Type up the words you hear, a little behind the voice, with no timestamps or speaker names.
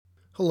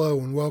Hello,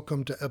 and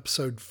welcome to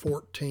episode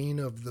 14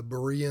 of the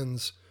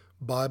Bereans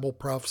Bible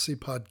Prophecy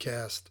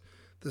Podcast.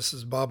 This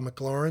is Bob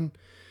McLaurin.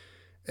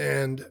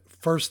 And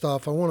first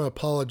off, I want to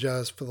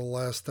apologize for the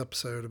last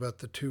episode about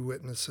the two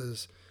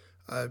witnesses.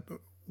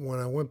 When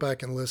I went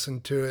back and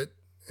listened to it,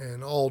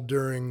 and all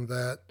during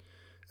that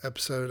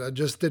episode, I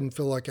just didn't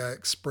feel like I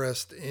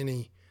expressed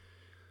any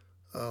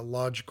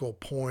logical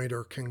point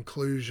or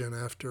conclusion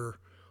after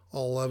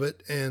all of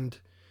it.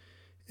 And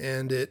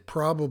it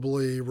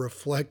probably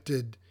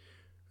reflected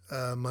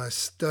my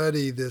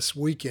study this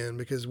weekend,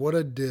 because what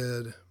I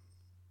did,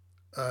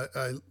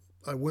 I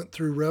went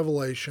through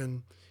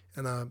Revelation,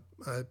 and I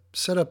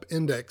set up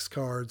index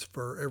cards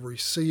for every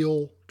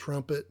seal,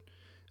 trumpet,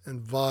 and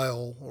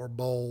vial or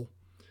bowl,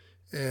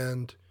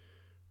 and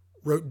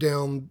wrote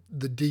down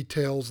the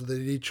details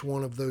that each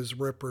one of those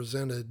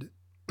represented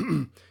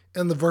and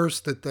the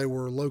verse that they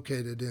were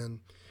located in.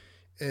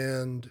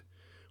 And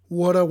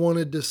what I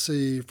wanted to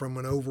see from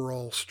an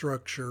overall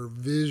structure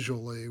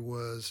visually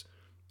was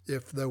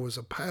if there was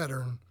a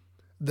pattern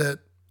that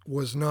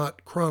was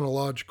not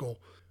chronological.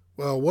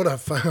 Well, what I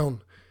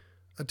found,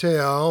 I tell you,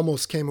 I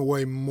almost came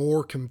away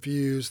more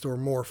confused or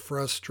more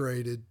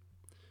frustrated,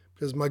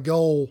 because my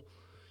goal,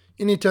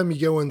 anytime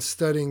you go in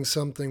studying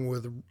something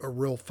with a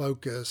real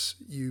focus,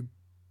 you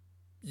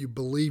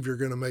believe you're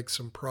going to make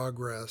some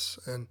progress.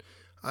 And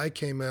I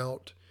came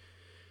out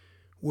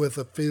with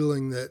a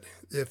feeling that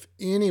if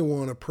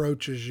anyone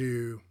approaches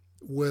you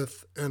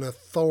with an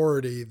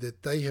authority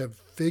that they have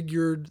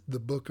figured the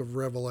book of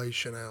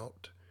Revelation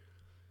out,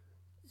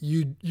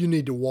 you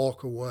need to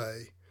walk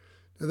away.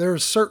 Now, there are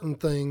certain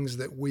things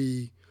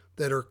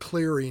that are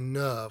clear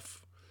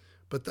enough,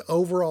 but the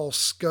overall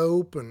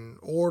scope and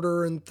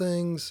order and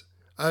things,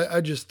 I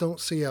just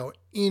don't see how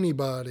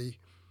anybody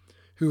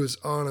who is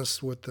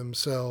honest with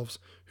themselves,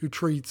 who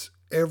treats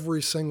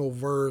every single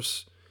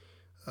verse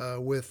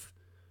with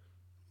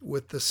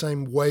the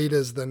same weight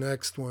as the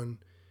next one,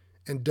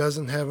 and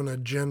doesn't have an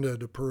agenda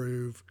to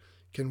prove,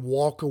 can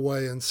walk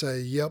away and say,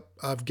 yep,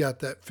 I've got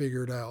that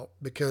figured out.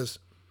 Because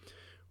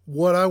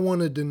what I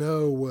wanted to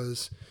know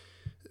was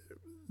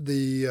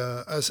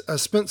I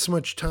spent so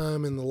much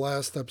time in the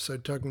last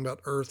episode talking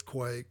about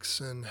earthquakes,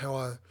 and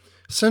how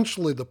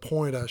essentially the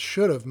point I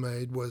should have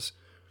made was,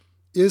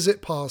 is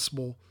it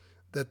possible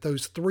that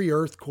those three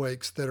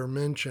earthquakes that are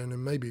mentioned,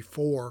 and maybe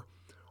four,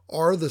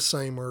 are the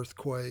same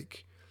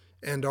earthquake?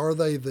 And are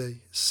they the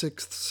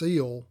sixth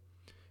seal?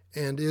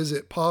 And is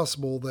it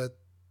possible that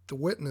the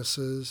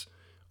witnesses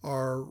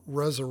are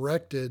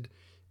resurrected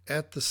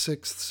at the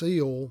sixth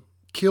seal,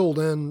 killed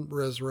and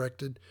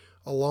resurrected,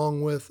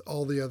 along with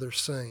all the other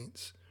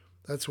saints?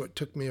 That's what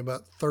took me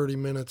about 30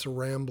 minutes of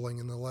rambling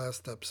in the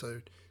last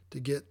episode to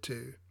get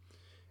to.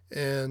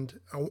 And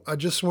I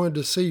just wanted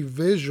to see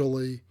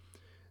visually,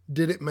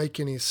 did it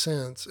make any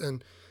sense?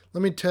 And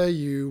let me tell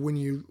you, when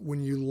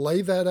you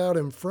lay that out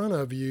in front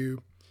of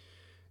you,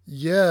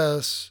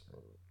 yes,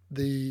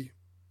 the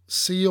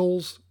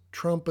seals,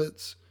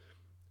 trumpets,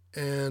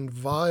 and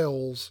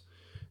vials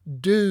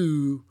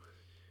do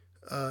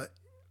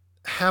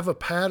have a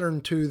pattern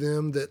to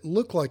them that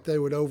look like they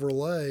would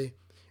overlay,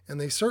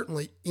 and they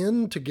certainly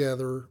end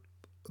together.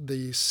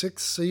 The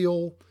sixth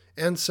seal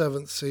and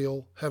seventh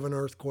seal have an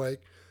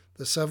earthquake,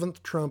 the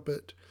seventh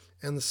trumpet,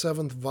 and the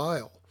seventh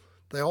vial.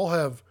 They all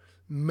have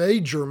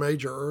major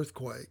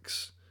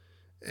earthquakes.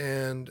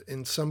 And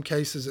in some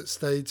cases it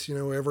states,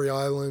 every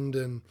island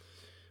and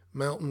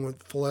mountain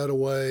would fled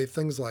away,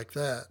 things like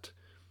that.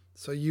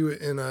 So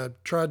I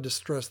tried to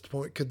stress the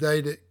point, could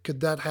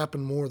that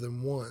happen more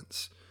than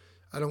once?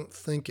 I don't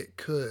think it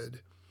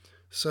could.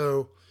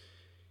 So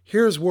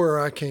here's what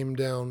I came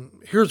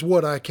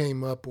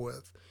up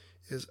with,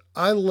 is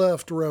I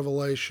left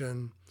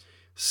Revelation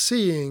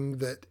seeing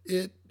that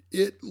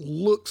it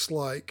looks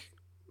like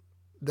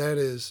that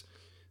is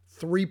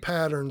three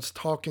patterns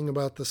talking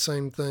about the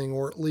same thing,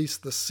 or at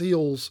least the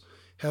seals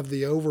have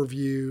the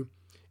overview,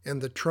 and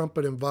the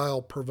trumpet and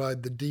vial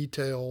provide the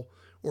detail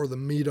or the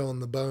meat on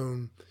the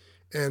bone,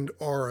 and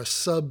are a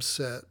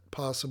subset,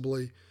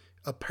 possibly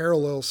a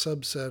parallel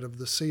subset of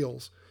the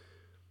seals,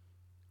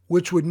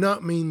 which would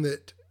not mean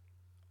that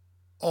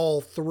all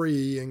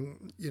three,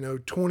 and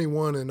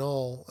 21 in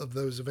all of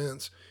those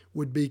events,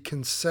 would be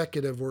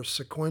consecutive or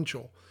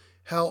sequential.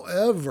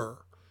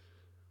 However,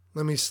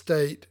 let me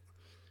state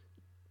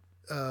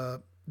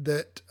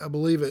that I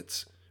believe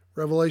it's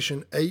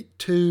Revelation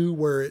 8:2,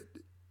 where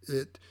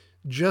it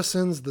just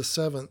ends the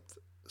seventh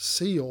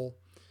seal,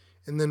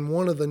 and then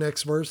one of the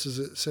next verses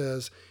it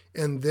says,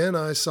 and then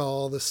I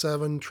saw the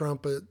seven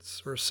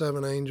trumpets, or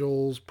seven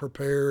angels,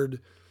 prepared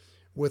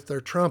with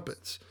their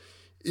trumpets.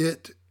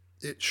 It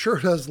sure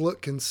does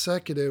look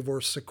consecutive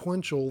or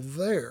sequential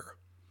there.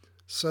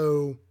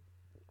 So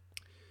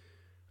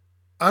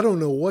I don't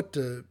know where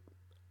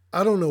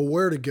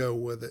to go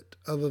with it,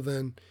 other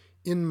than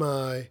in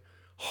my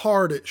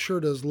heart, it sure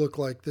does look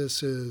like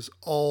this is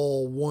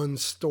all one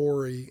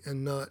story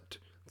and not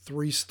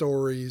three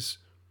stories,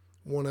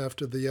 one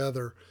after the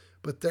other.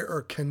 But there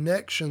are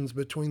connections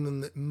between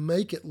them that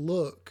make it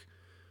look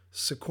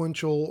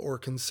sequential or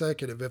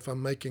consecutive, if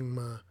I'm making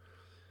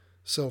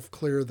myself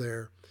clear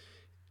there.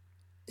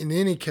 In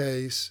any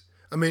case,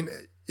 I mean,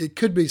 it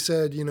could be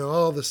said,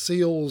 oh, the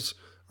seals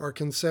are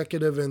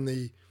consecutive and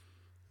the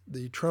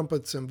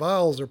trumpets and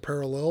vials are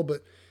parallel,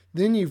 but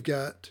then you've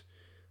got,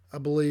 I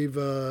believe,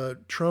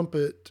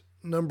 trumpet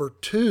number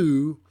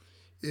 2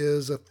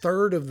 is a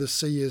third of the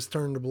sea is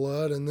turned to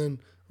blood, and then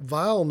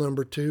vial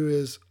number 2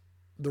 is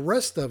the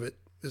rest of it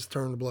is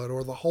turned to blood,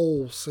 or the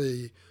whole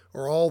sea,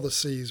 or all the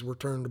seas were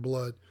turned to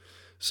blood.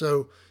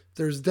 So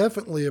there's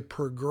definitely a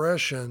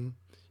progression,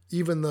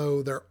 even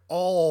though they're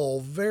all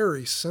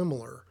very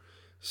similar.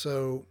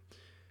 So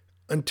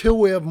until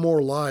we have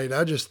more light,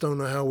 I just don't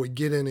know how we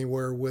get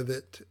anywhere with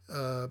it.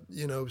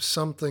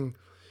 Something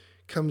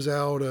comes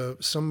out of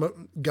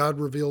God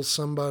reveals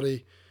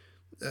something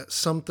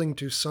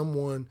to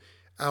someone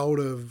out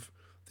of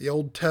the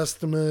Old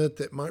Testament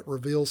that might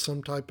reveal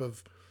some type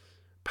of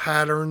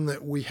pattern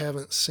that we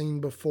haven't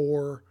seen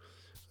before.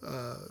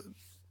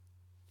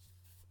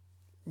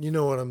 You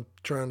know what I'm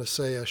trying to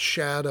say? A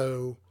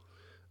shadow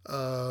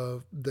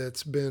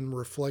that's been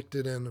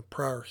reflected in a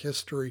prior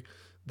history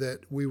that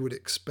we would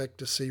expect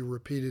to see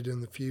repeated in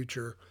the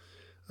future.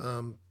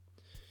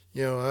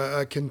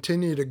 I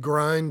continue to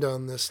grind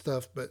on this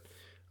stuff, but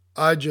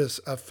I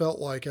felt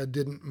like I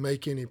didn't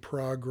make any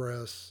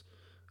progress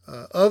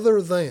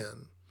other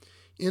than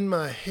in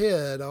my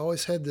head, I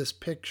always had this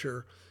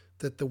picture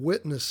that the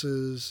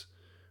witnesses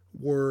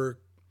were,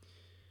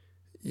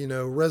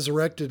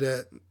 resurrected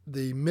at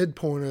the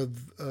midpoint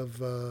of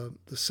the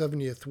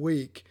 70th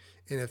week.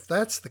 And if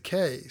that's the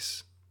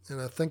case, and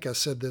I think I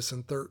said this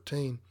in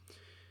 13,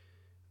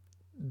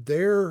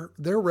 their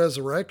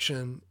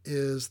resurrection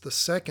is the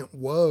second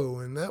woe,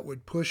 and that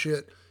would push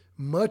it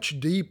much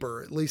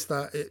deeper. At least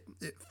it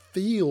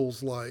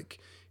feels like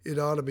it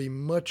ought to be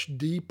much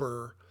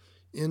deeper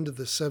into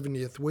the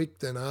 70th week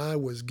than I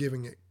was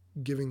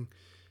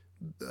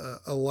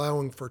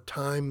allowing for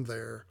time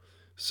there.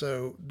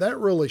 So that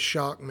really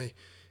shocked me.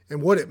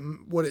 And what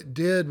it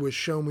did was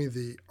show me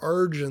the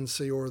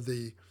urgency or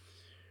the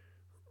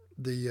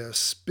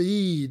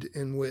speed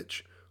in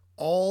which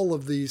all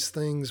of these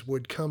things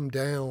would come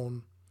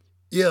down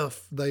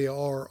if they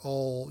are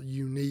all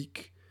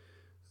unique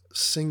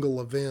single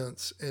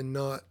events and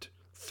not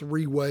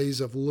three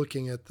ways of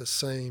looking at the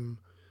same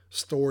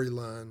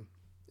storyline.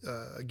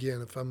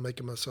 Again, if I'm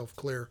making myself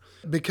clear,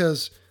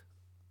 because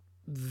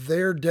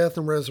their death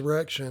and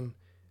resurrection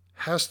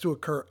has to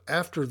occur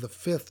after the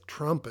fifth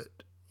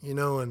trumpet,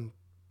 and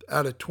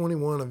out of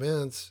 21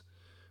 events,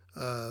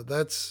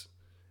 that's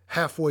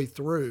halfway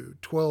through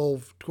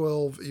 12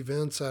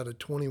 events out of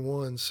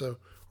 21,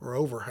 or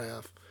over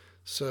half.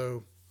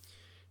 So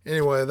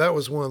anyway, that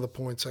was one of the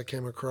points I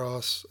came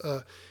across.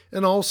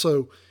 And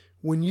also,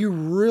 when you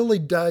really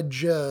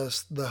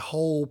digest the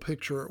whole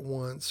picture at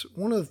once,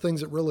 one of the things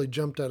that really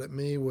jumped out at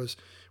me was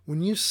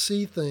when you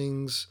see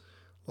things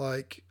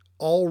like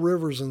all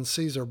rivers and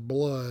seas are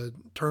blood,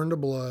 turn to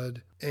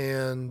blood,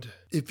 and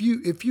if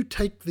you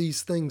take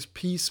these things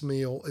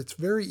piecemeal, it's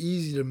very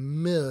easy to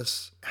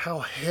miss how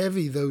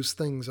heavy those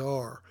things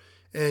are.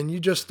 And you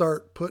just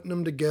start putting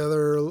them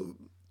together,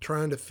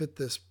 trying to fit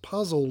this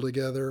puzzle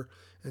together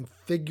and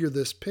figure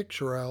this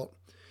picture out.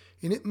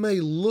 And it may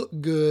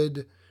look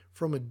good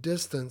from a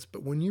distance,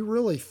 but when you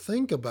really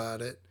think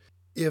about it,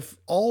 if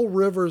all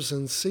rivers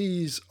and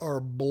seas are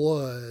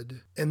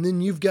blood, and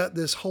then you've got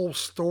this whole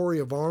story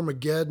of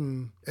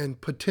Armageddon and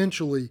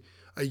potentially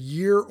a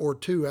year or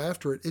two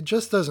after it, it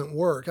just doesn't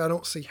work. I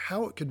don't see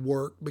how it could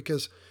work,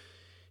 because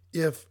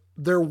if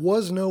there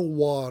was no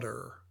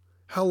water,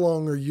 how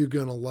long are you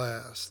going to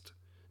last?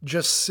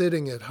 Just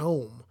sitting at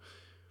home.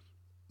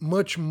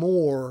 Much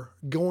more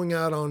going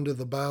out onto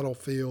the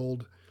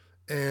battlefield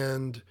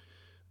and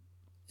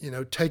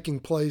taking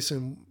place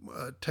and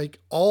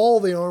take all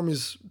the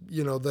armies,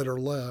 that are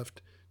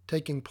left,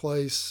 taking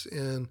place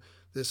in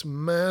this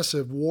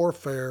massive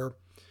warfare,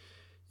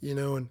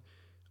 and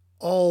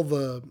all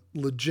the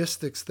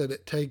logistics that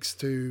it takes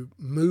to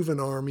move an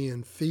army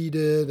and feed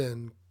it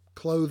and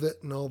clothe it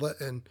and all that.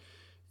 And,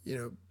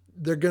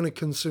 they're going to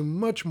consume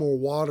much more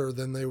water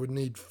than they would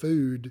need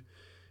food.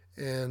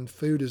 And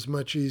food is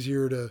much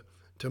easier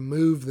to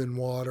move than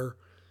water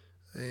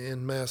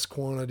in mass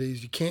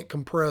quantities. You can't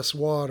compress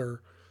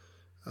water.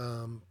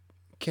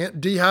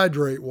 Can't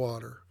dehydrate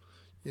water.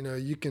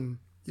 You can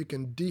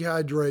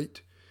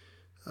dehydrate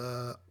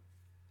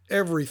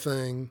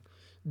everything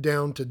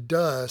down to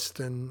dust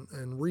and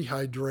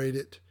rehydrate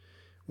it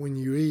when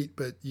you eat,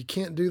 but you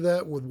can't do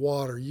that with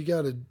water. You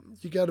got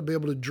to be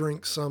able to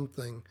drink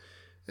something,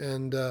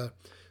 and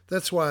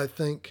that's why I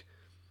think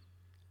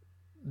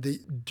the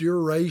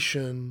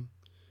duration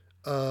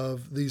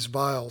of these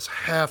vials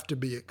have to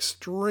be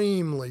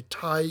extremely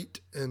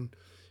tight and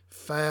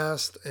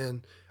fast.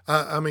 And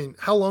I mean,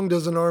 how long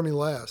does an army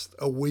last?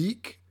 A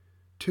week?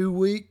 2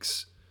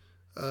 weeks?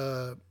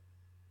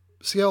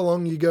 See how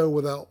long you go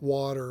without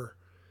water,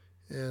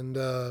 and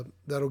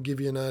that'll give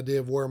you an idea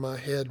of where my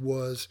head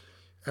was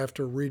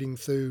after reading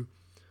through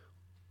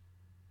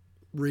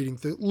reading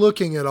through,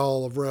 looking at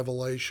all of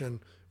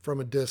Revelation from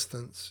a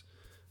distance.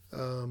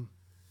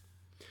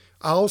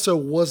 I also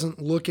wasn't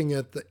looking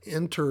at the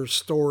inter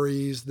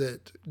stories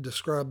that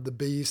describe the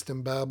beast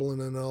and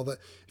Babylon and all that.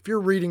 If you're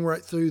reading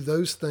right through,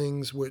 those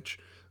things which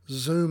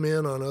zoom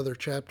in on other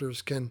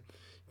chapters can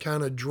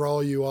kind of draw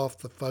you off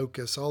the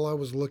focus. All I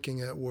was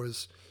looking at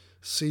was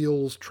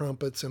seals,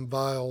 trumpets, and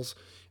vials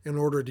in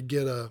order to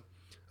get a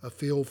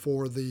feel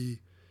for the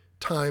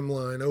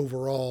timeline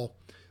overall.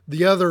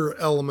 The other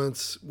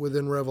elements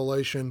within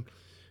Revelation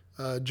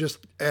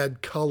just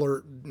add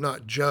color,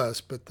 not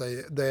just, but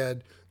they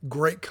add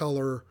great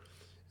color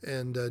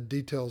and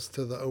details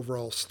to the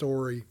overall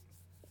story.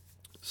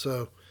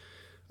 So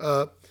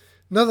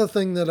another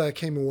thing that I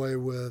came away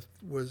with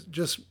was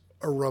just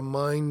a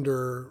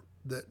reminder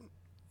that,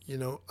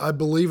 I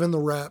believe in the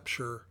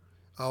rapture.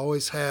 I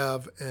always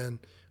have, and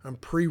I'm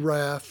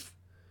pre-wrath.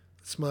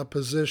 It's my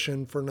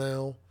position for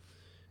now.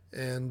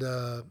 And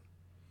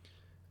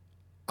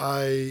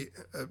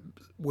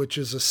which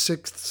is a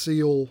sixth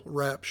seal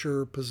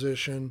rapture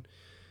position.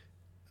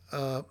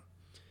 But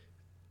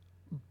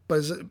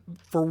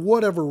for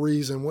whatever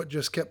reason, what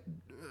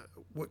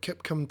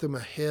kept coming through my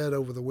head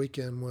over the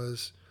weekend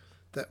was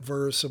that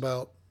verse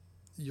about,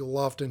 you'll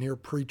often hear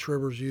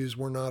pre-tribbers use,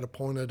 "We're not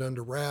appointed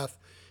unto wrath,"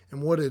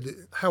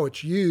 and how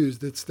it's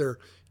used. It's their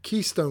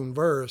keystone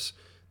verse.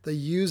 They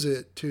use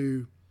it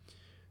to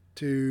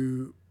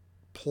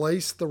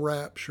place the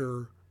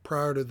rapture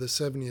prior to the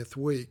 70th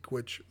week,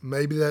 which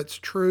maybe that's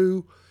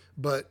true,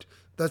 but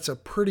that's a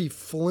pretty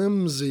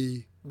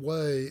flimsy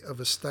way of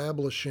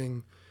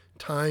establishing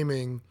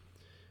timing,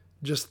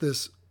 just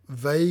this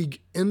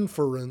vague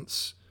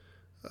inference.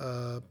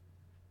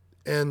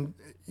 And,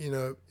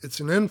 it's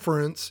an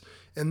inference,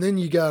 and then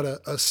you got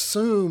to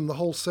assume the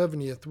whole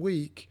 70th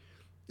week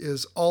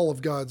is all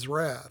of God's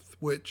wrath,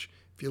 which,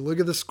 if you look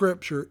at the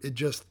scripture, it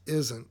just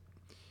isn't.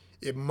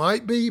 It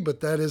might be, but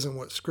that isn't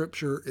what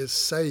scripture is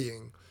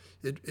saying.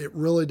 It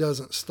really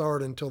doesn't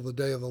start until the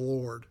day of the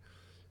Lord.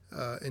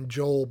 And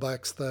Joel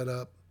backs that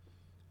up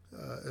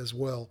as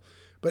well.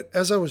 But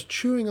as I was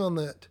chewing on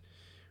that,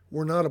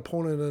 we're not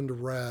appointed unto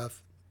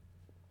wrath,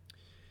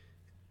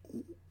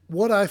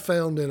 what I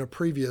found in a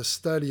previous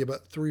study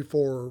about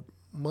 3-4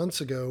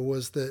 months ago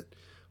was that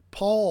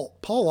Paul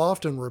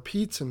often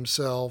repeats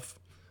himself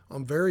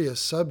on various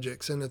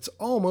subjects, and it's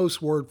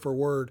almost word for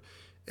word.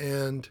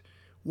 And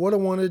what I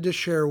wanted to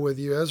share with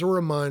you as a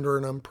reminder,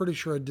 and I'm pretty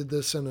sure I did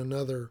this in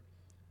another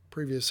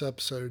previous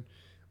episode,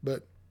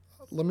 but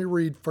let me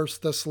read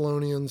 1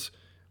 Thessalonians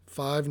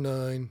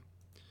 5:9.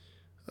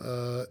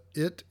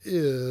 It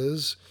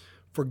is,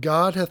 "For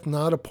God hath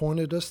not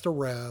appointed us to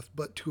wrath,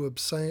 but to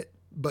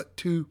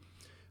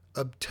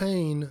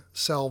obtain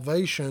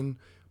salvation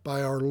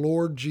by our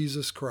Lord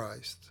Jesus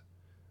Christ."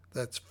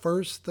 That's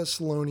 1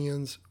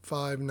 Thessalonians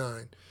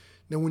 5:9.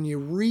 Now, when you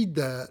read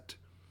that,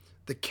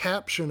 the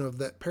caption of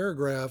that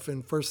paragraph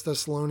in 1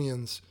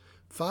 Thessalonians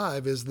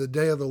 5 is the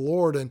day of the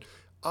Lord, and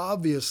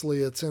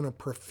obviously it's in a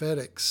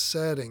prophetic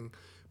setting.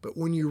 But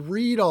when you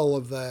read all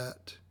of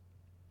that,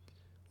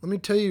 let me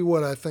tell you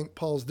what I think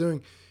Paul's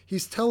doing.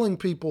 He's telling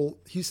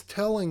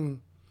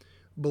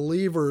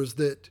believers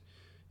that,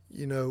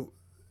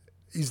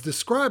 he's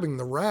describing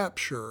the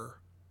rapture,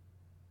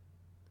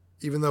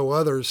 even though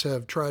others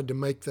have tried to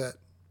make that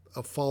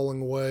a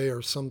falling away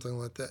or something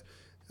like that.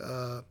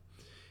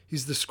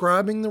 He's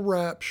describing the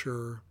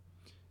rapture,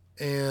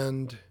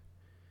 and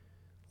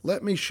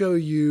let me show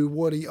you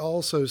what he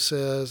also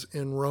says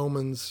in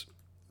Romans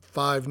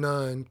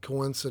 5:9,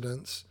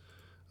 coincidence.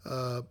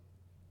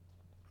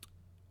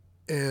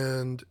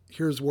 And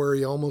here's where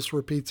he almost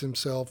repeats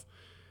himself,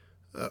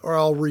 or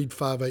I'll read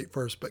 5:8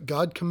 first. "But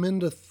God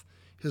commendeth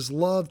his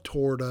love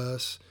toward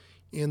us,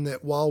 in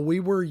that while we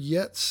were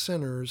yet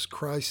sinners,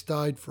 Christ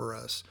died for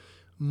us.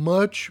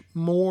 Much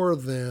more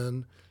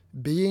then,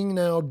 being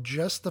now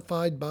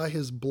justified by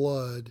his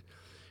blood,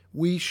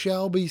 we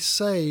shall be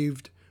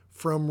saved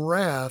from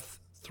wrath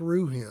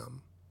through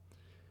him."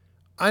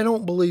 I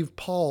don't believe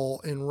Paul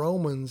in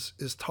Romans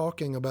is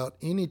talking about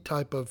any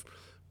type of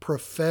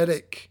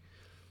prophetic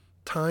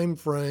time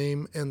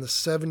frame and the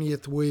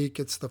 70th week.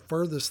 It's the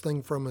furthest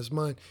thing from his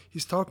mind.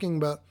 He's talking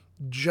about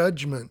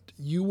judgment.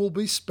 You will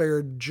be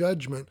spared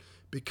judgment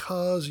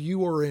because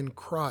you are in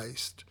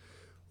Christ.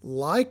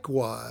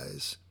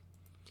 Likewise,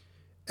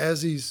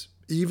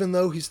 even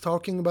though he's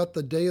talking about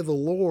the day of the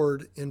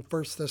Lord in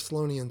 1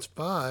 Thessalonians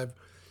 5,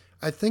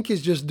 I think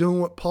he's just doing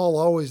what Paul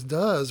always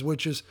does,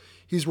 which is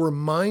he's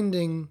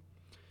reminding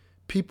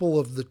people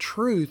of the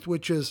truth,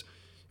 which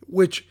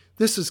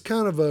this is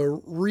kind of a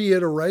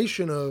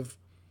reiteration of,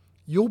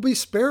 you'll be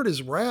spared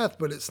his wrath,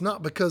 but it's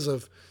not because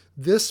of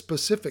this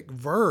specific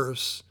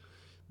verse.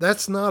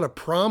 That's not a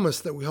promise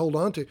that we hold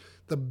on to.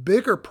 The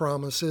bigger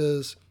promise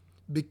is,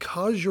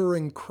 because you're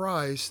in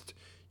Christ,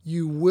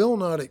 you will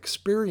not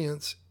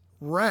experience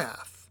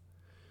wrath.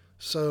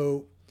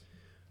 So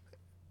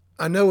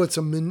I know it's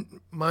a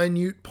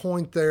minute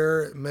point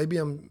there. Maybe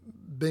I'm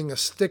being a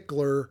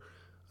stickler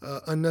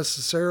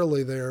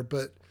unnecessarily there,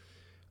 but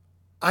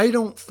I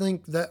don't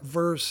think that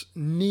verse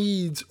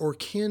needs or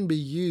can be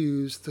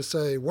used to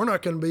say we're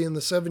not going to be in the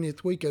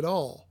 70th week at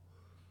all.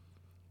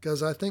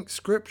 Because I think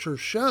Scripture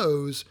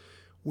shows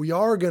we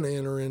are going to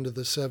enter into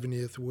the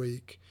 70th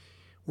week.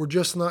 We're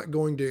just not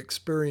going to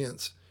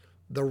experience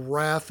the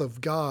wrath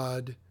of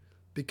God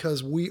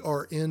because we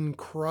are in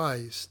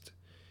Christ.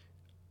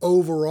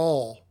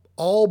 Overall,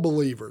 all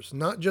believers,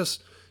 not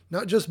just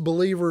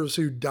believers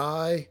who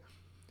die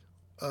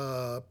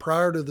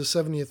prior to the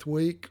 70th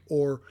week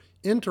or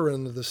enter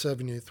into the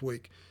 70th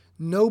week.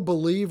 No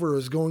believer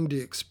is going to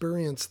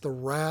experience the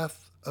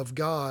wrath of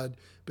God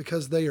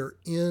because they are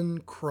in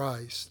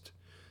Christ.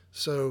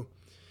 So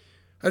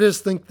I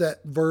just think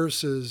that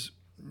verse is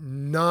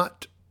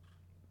not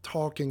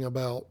talking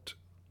about,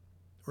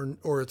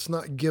 or it's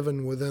not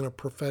given within a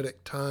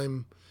prophetic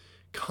time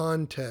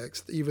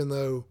context, even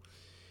though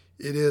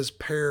it is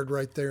paired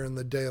right there in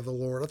the day of the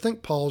Lord. I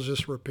think Paul's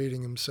just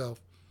repeating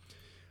himself.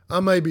 I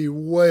may be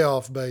way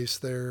off base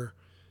there,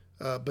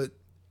 but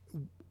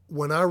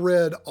when I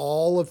read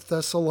all of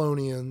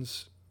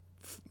Thessalonians,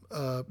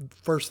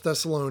 First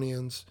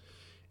Thessalonians,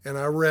 and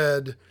I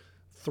read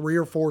 3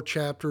 or 4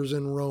 chapters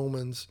in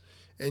Romans,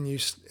 and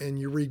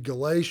you read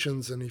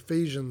Galatians and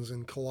Ephesians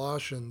and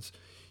Colossians,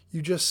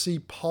 you just see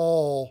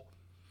Paul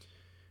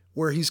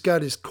where he's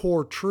got his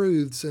core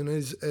truths, and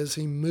as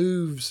he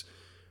moves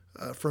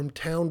from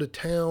town to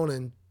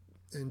town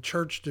and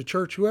church to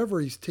church, whoever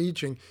he's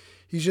teaching,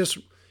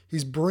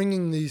 he's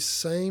bringing these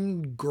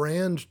same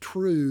grand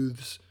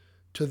truths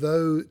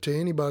to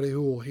anybody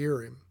who will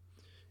hear him.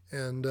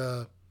 And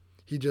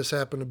he just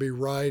happened to be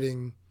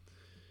writing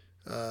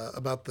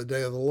about the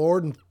day of the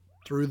Lord and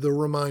through the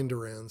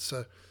reminder in.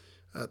 So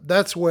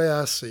that's the way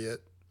I see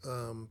it.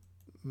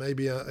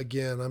 Maybe,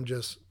 again, I'm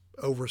just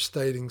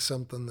overstating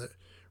something that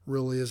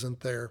really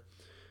isn't there.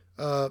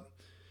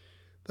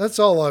 That's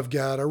all I've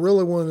got. I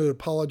really wanted to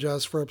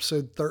apologize for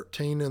episode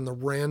 13 and the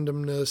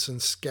randomness and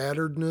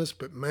scatteredness,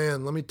 but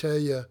man, let me tell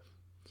you,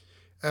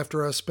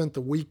 after I spent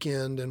the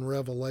weekend in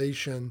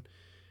Revelation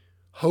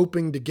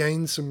hoping to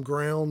gain some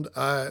ground,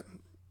 I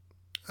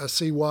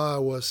see why I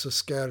was so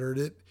scattered.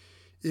 It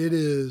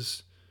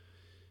is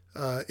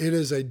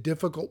a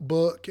difficult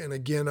book, and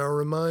again, I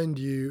remind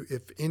you,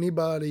 if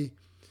anybody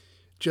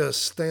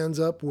just stands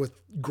up with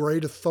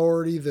great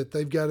authority that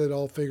they've got it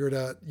all figured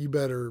out, you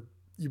better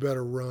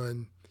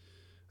run,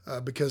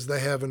 because they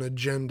have an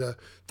agenda.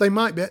 They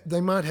might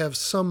have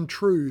some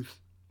truth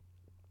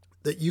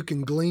that you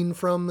can glean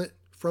from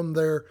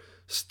their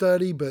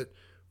study, but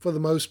for the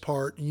most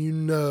part,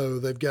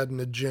 they've got an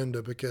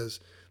agenda, because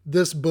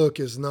this book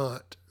is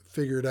not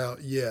figured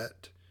out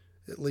yet,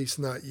 at least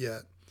not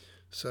yet.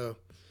 So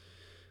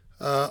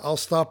I'll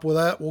stop with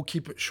that. We'll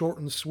keep it short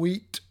and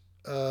sweet.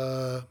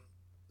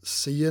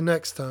 See you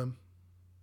next time.